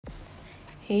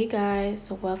Hey guys,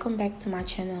 so welcome back to my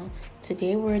channel.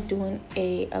 Today we're doing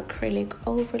a acrylic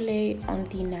overlay on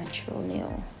the natural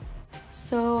nail.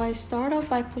 So I start off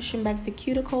by pushing back the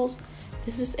cuticles.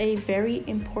 This is a very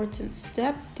important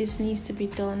step. This needs to be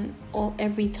done all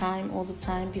the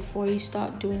time before you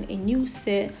start doing a new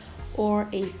set or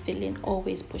a fill-in.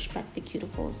 Always push back the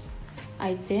cuticles.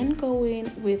 I then go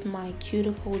in with my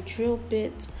cuticle drill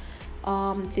bit.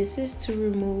 This is to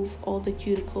remove all the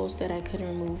cuticles that I couldn't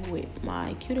remove with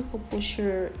my cuticle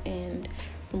pusher and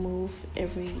remove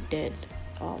every dead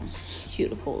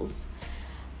cuticles.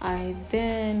 I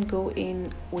then go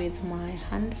in with my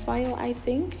hand file,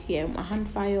 my hand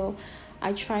file.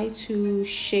 I try to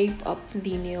shape up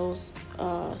the nails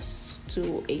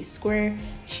to a square.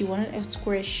 She wanted a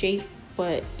square shape,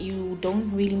 but you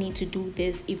don't really need to do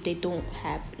this if they don't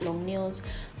have long nails.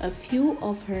 A few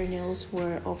of her nails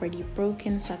were already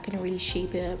broken, so I couldn't really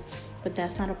shape it up, but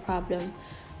that's not a problem.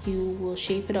 You will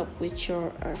shape it up with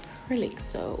your acrylic.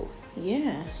 So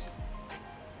yeah.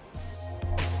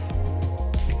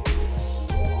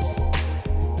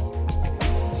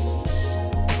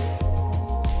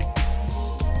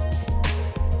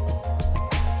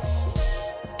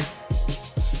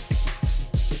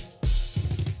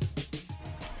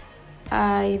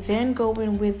 I then go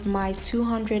in with my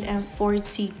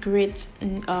 240 grit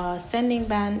sanding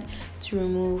band to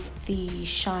remove the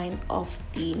shine of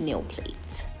the nail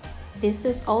plate. This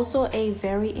is also a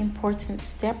very important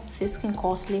step. This can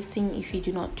cause lifting if you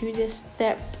do not do this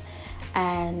step,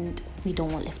 and we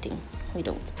don't want lifting. We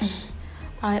don't.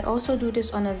 I also do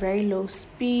this on a very low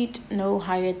speed, no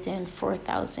higher than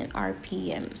 4,000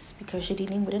 RPMs, because you're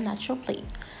dealing with a natural plate.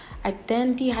 I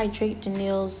then dehydrate the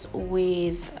nails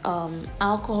with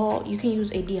alcohol. You can use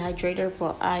a dehydrator,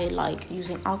 but I like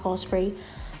using alcohol spray.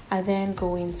 I then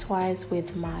go in twice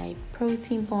with my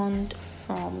protein bond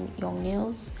from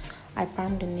Youngnails. I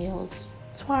prime the nails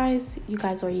twice. You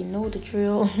guys already know the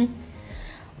drill.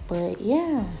 But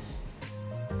yeah.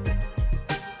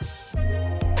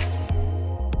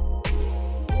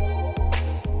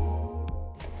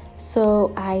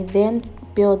 So I then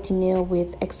build the nail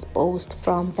with exposed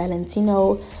from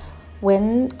Valentino.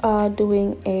 When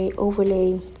doing a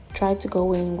overlay, try to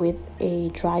go in with a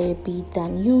drier bead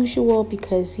than usual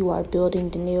because you are building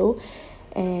the nail,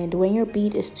 and when your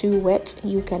bead is too wet,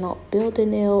 you cannot build the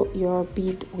nail. Your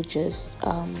bead will just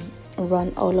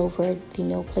run all over the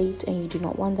nail plate, and you do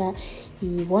not want that.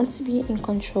 You want to be in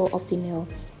control of the nail.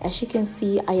 As you can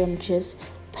see, I am just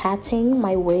patting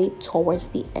my way towards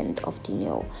the end of the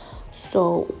nail.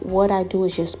 So what I do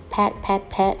is just pat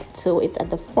so it's at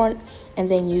the front,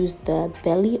 and then use the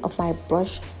belly of my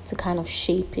brush to kind of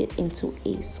shape it into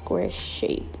a square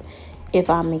shape, if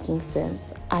I'm making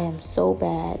sense. I am so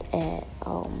bad at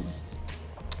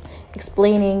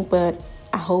explaining, but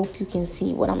I hope you can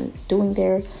see what I'm doing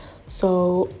there.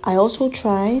 So I also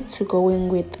try to go in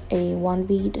with a one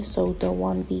bead. So the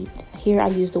one bead here, I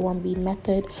use the one bead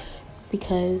method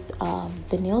because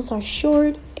the nails are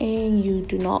short and you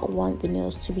do not want the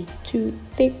nails to be too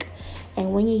thick,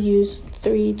 and when you use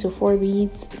 3 to 4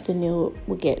 beads, the nail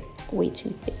will get way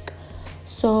too thick.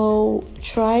 So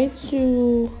try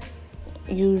to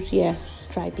use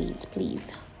dry beads,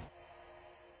 please.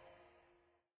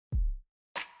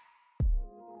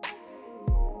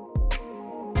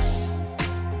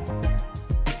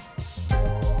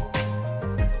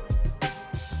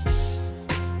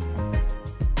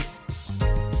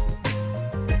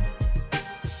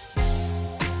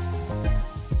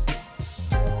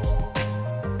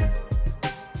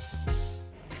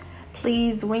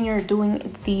 Please, when you're doing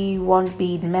the one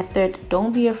bead method,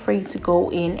 don't be afraid to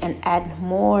go in and add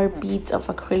more beads of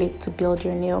acrylic to build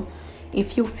your nail.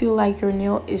 If you feel like your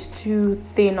nail is too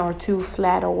thin or too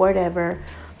flat or whatever,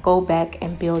 go back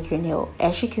and build your nail.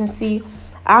 As you can see,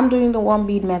 I'm doing the one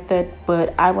bead method,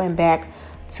 but I went back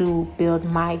to build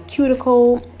my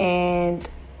cuticle and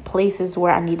places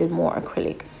where I needed more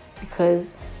acrylic,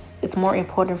 because it's more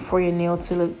important for your nail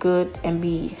to look good and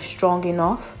be strong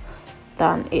enough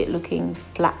than it looking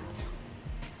flat.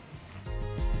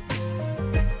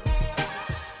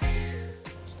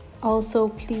 Also,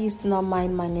 please do not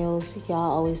mind my nails.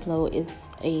 Y'all always know it's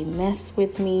a mess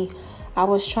with me. I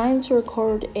was trying to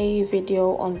record a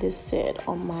video on this set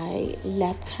on my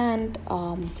left hand.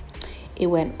 It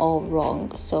went all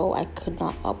wrong, so I could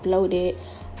not upload it,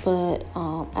 but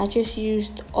I just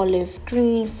used olive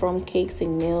green from Cakes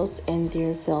and Nails and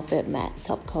their velvet matte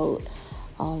top coat.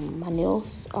 My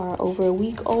nails are over a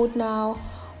week old now,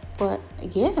 but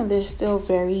yeah, they're still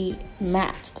very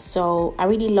matte. So I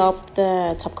really love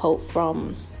the top coat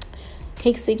from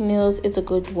Cake Signals is a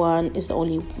good one. It's the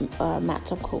only matte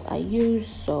top coat I use.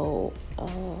 So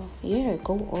yeah,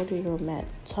 go order your matte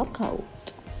top coat.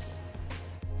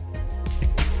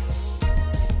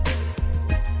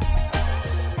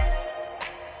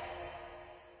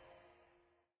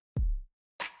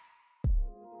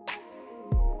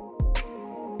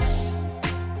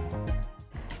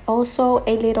 Also,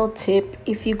 a little tip: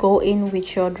 if you go in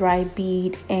with your dry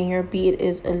bead and your bead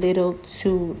is a little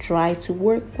too dry to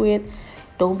work with,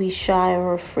 don't be shy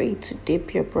or afraid to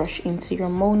dip your brush into your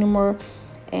monomer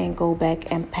and go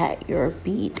back and pat your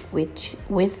bead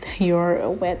with your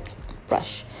wet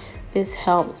brush. This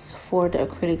helps for the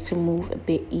acrylic to move a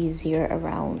bit easier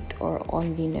around or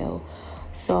on the nail.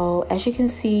 So as you can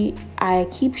see, I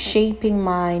keep shaping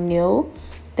my nail.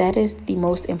 That is the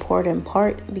most important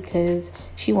part because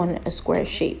she wanted a square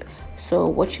shape. So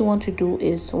what you want to do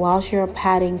is, whilst you're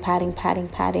patting the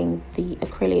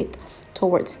acrylic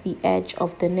towards the edge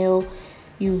of the nail,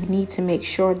 you need to make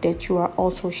sure that you are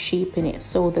also shaping it.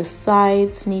 So the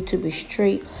sides need to be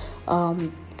straight.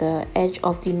 The edge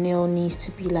of the nail needs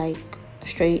to be like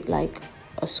straight, like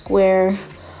a square.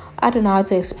 I don't know how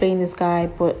to explain this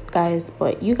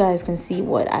but you guys can see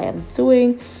what I am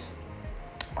doing.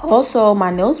 Also,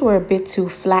 my nails were a bit too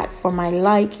flat for my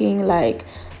liking. Like,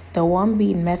 the one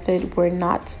bead method were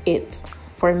not it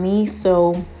for me.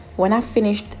 So when I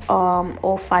finished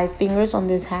all 5 fingers on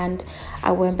this hand,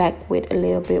 I went back with a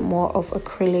little bit more of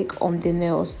acrylic on the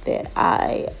nails that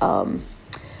I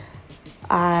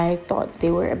thought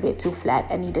they were a bit too flat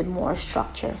and needed more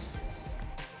structure.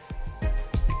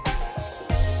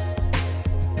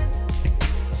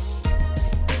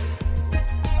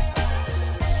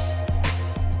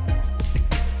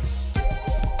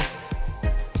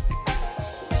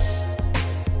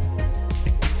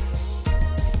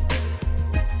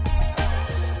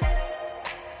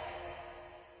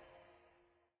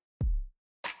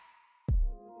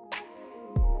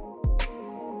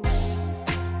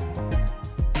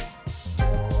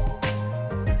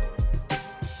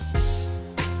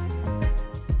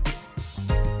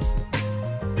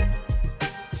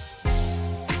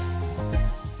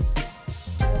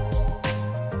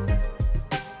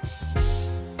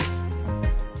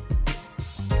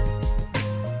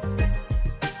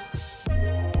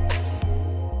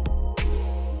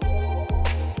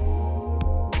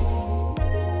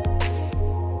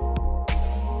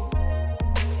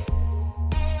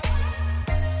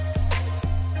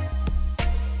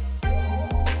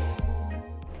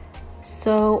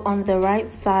 So on the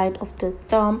right side of the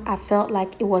thumb, I felt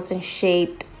like it wasn't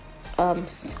shaped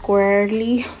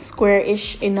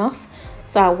squarish enough.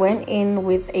 So I went in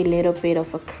with a little bit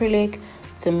of acrylic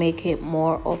to make it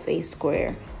more of a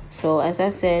square. So as I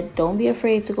said, don't be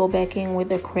afraid to go back in with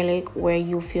acrylic where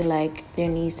you feel like there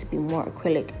needs to be more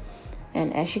acrylic.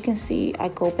 And as you can see, I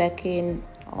go back in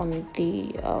on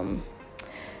the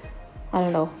I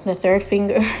don't know, the 3rd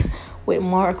finger with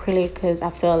more acrylic because I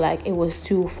felt like it was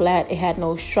too flat. It had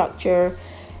no structure,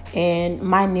 and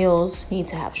my nails need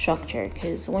to have structure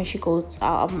because when she goes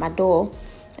out of my door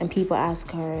and people ask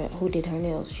her who did her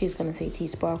nails, she's gonna say T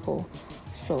Sparkle.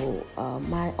 So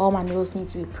all my nails need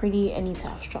to be pretty and need to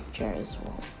have structure as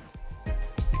well.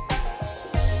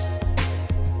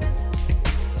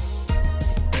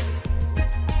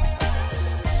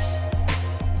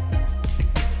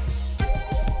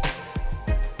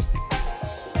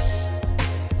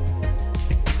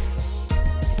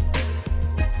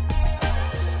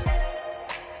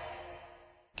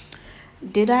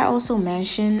 Did I also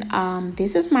mention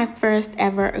this is my first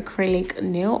ever acrylic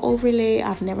nail overlay?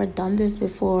 I've never done this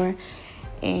before,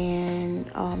 and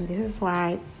this is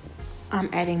why I'm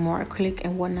adding more acrylic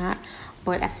and whatnot.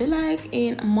 But I feel like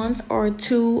in a month or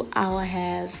 2 I will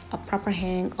have a proper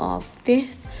hang of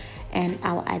this, and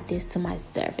I will add this to my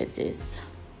surfaces.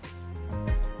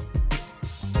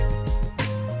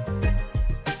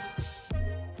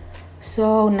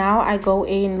 So now I go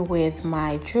in with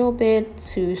my drill bit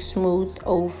to smooth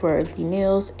over the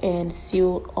nails and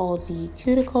seal all the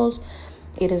cuticles.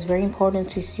 It is very important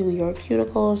to seal your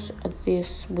cuticles.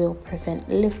 This will prevent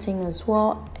lifting as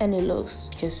well, and it looks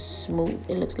just smooth.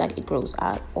 It looks like it grows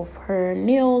out of her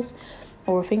nails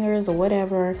or fingers or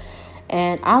whatever.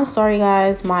 And I'm sorry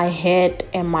guys, my head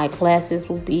and my glasses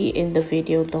will be in the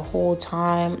video the whole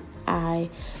time. I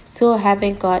still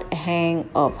haven't got a hang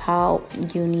of how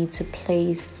you need to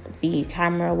place the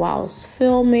camera whilst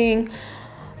filming,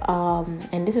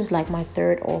 and this is like my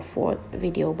 3rd or 4th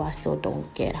video, but I still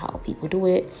don't get how people do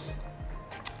it.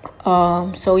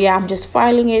 So yeah, I'm just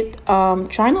filing it.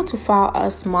 Try not to file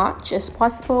as much as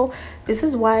possible. This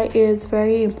is why it's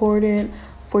very important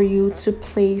for you to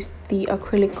place the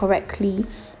acrylic correctly,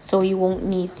 so you won't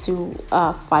need to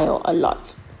file a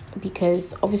lot,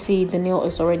 because obviously the nail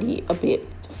is already a bit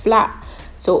flat.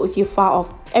 So if you file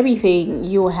off everything,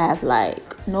 you'll have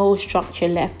like no structure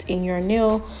left in your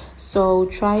nail. So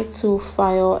try to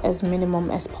file as minimum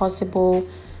as possible.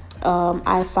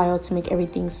 I file to make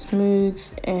everything smooth,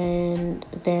 and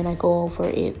then I go over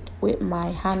it with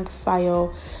my hand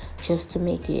file just to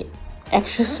make it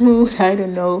extra smooth, I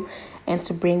don't know, and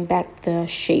to bring back the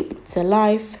shape to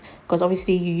life, because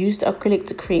obviously you used the acrylic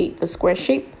to create the square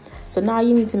shape. So now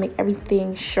you need to make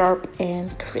everything sharp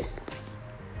and crisp.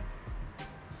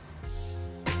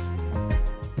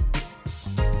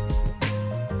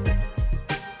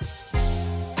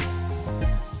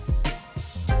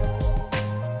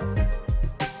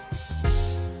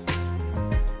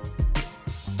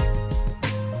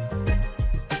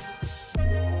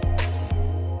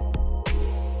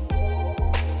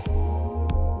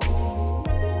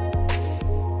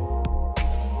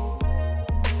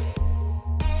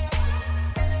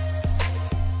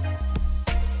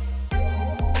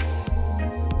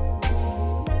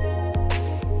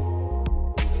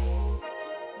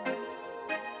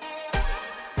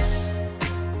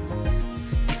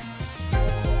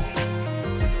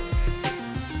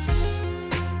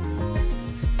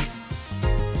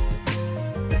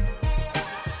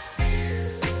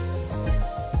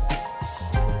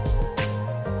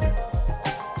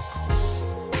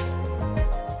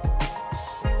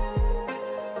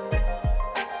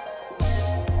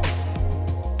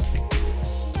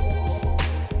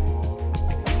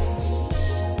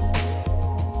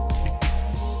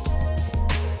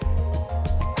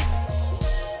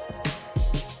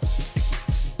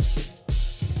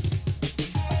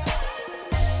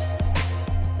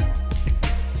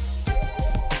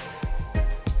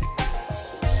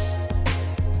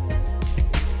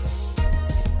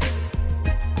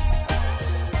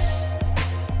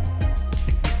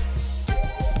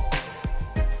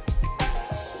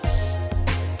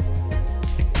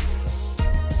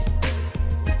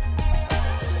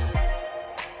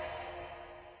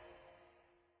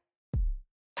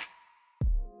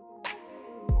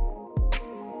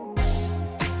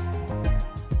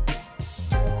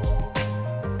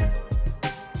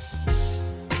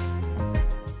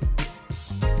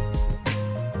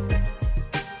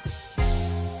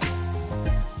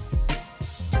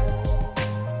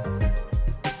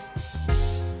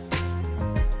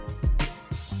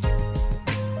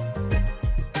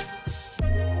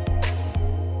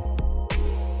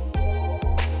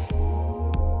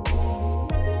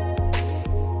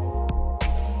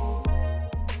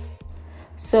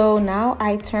 So now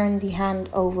I turn the hand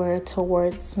over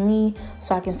towards me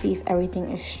so I can see if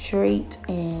everything is straight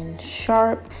and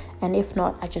sharp, and if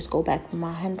not, I just go back with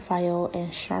my hand file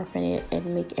and sharpen it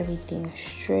and make everything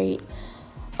straight.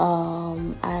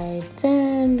 I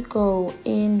then go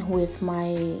in with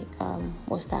my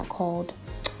what's that called?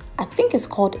 I think it's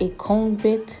called a cone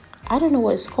bit. I don't know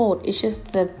what it's called. It's just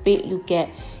the bit you get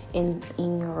in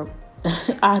your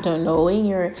I don't know, in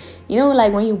your, you know,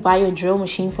 like when you buy your drill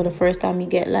machine for the first time, you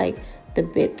get like the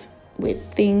bit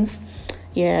with things.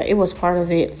 Yeah, it was part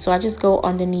of it. So I just go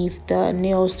underneath the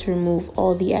nails to remove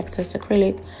all the excess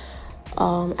acrylic.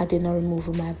 I did not remove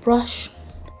with my brush.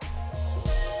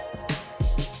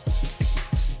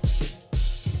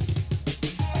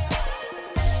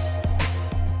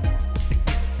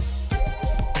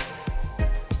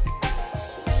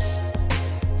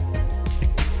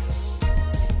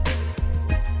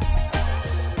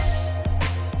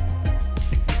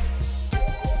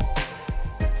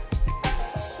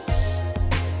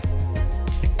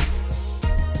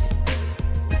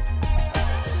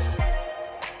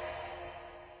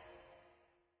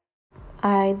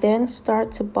 I then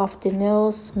start to buff the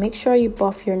nails. Make sure you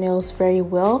buff your nails very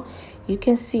well. You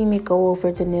can see me go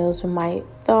over the nails with my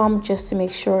thumb just to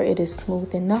make sure it is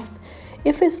smooth enough.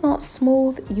 If it's not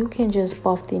smooth, you can just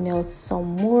buff the nails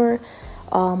some more.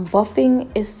 Buffing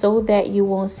is so that you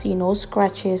won't see no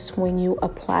scratches when you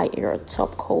apply your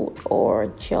top coat or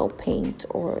gel paint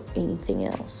or anything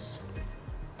else.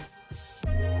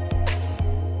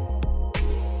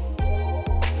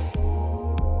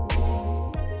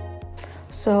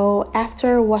 So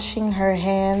after washing her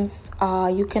hands,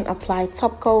 you can apply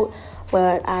top coat,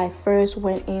 but I first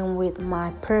went in with my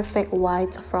Perfect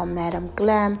White from Madame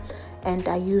Glam, and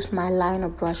I used my liner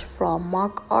brush from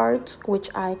Markart, which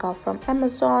I got from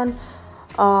Amazon.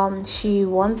 She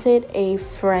wanted a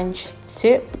French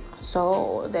tip,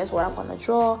 so that's what I'm gonna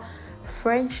draw.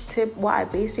 French tip, what I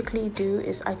basically do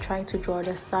is I try to draw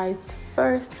the sides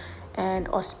first, and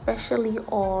especially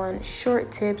on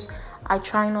short tips, I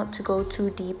try not to go too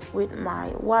deep with my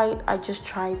white. I just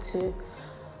try to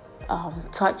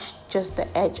touch just the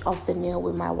edge of the nail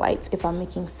with my whites. If I'm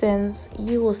making sense,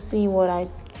 you will see what I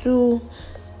do.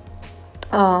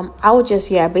 I would just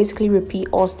basically repeat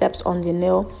all steps on the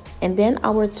nail, and then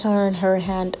I will turn her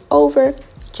hand over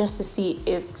just to see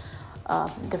if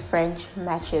the French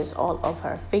matches all of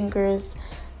her fingers,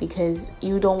 because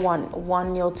you don't want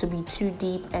one nail to be too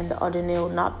deep and the other nail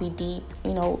not be deep.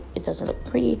 You know, it doesn't look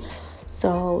pretty.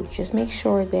 So just make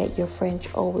sure that your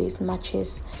French always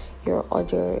matches your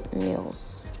other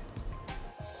nails.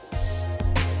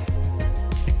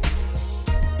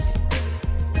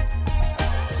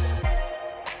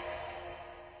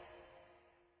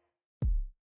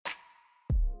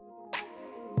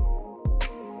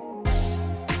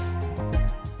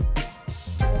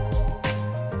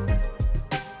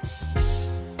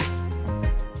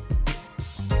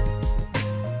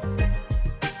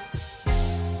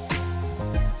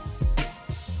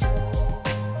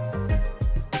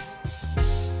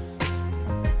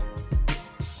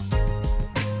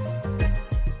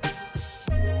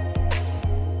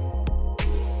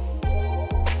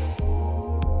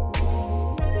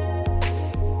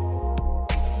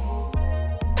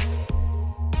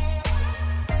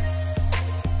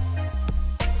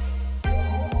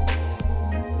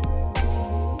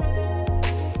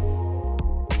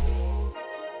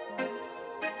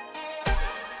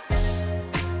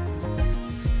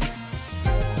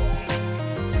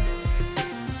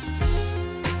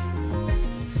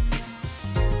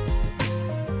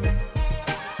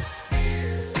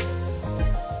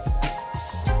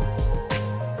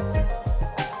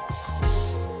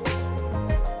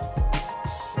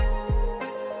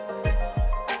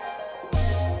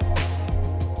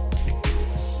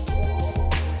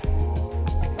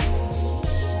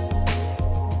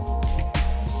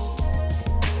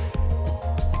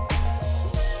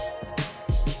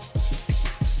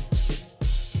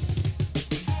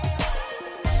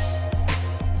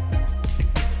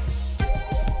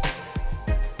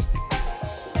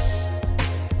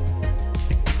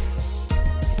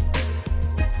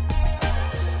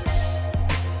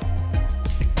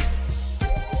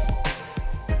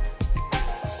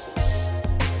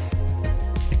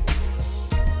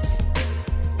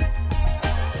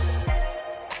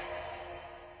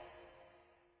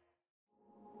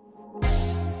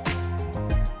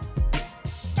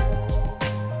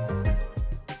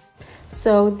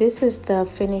 So this is the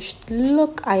finished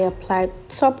look. I applied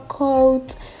top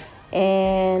coat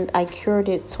and I cured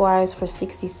it twice for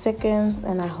 60 seconds,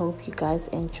 and I hope you guys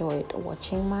enjoyed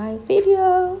watching my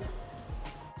video.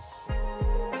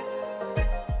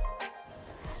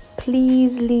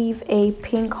 Please leave a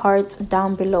pink heart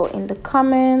down below in the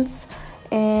comments,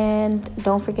 and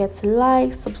don't forget to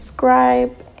like,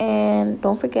 subscribe, and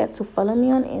don't forget to follow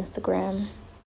me on Instagram.